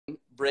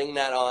bring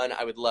that on,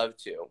 I would love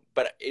to.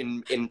 But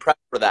in prep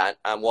for that,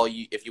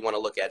 if you want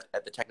to look at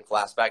the technical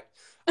aspect,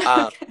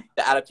 Okay.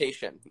 the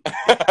adaptation.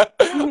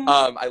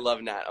 Mhm. I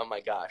love Nat. Oh my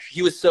gosh,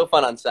 he was so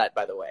fun on set.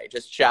 By the way,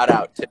 just shout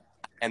out to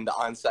and the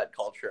on-set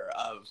culture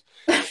of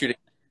shooting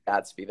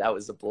Gatsby. That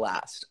was a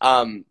blast.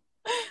 To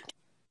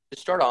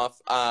start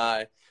off,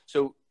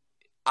 so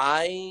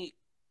I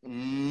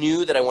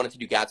knew that I wanted to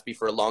do Gatsby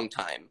for a long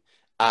time.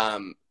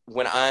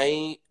 When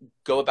I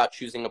go about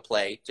choosing a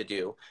play to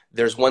do,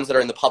 there's ones that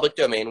are in the public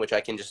domain, which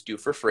I can just do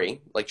for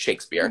free, like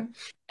Shakespeare. Mhm.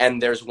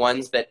 And there's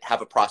ones that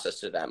have a process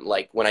to them.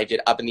 Like when I did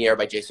Up in the Air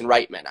by Jason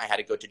Reitman, I had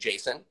to go to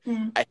Jason.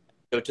 Mhm. I had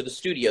to go to the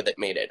studio that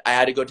made it. I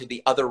had to go to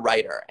the other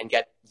writer and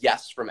get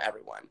yes from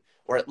everyone,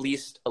 or at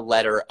least a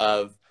letter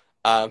of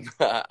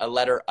a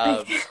letter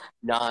of Okay.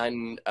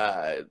 non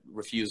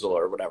refusal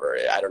or whatever.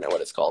 I don't know what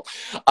it's called.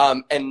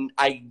 And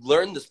I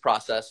learned this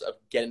process of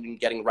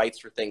getting rights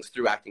for things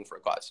through Acting for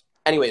a Cause.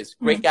 Anyways,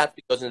 Great Mhm.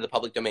 Gatsby goes into the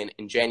public domain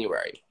in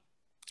January,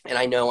 and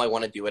I know I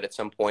want to do it at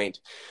some point.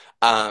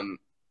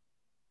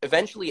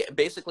 Eventually,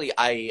 basically,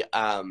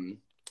 I'm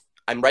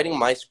writing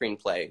my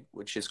screenplay,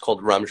 which is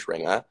called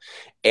Rumspringa,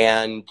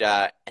 and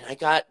I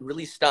got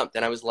really stumped,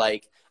 and I was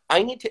like,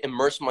 I need to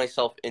immerse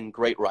myself in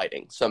great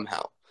writing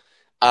somehow.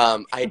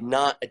 I had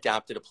not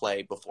adapted a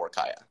play before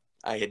Kaia.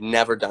 I had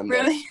never done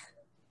Really? this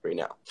right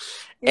now.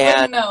 You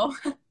And wouldn't know.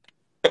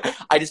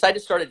 I decided to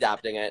start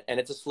adapting it, and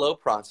it's a slow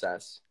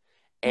process.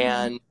 Mhm.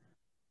 And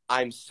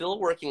I'm still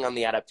working on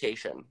the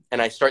adaptation,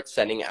 and I start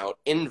sending out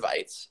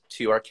invites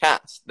to our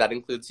cast. That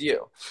includes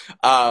you,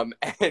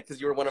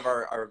 because you were one of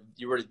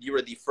you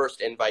were the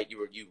first invite. You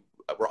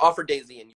were offered Daisy, and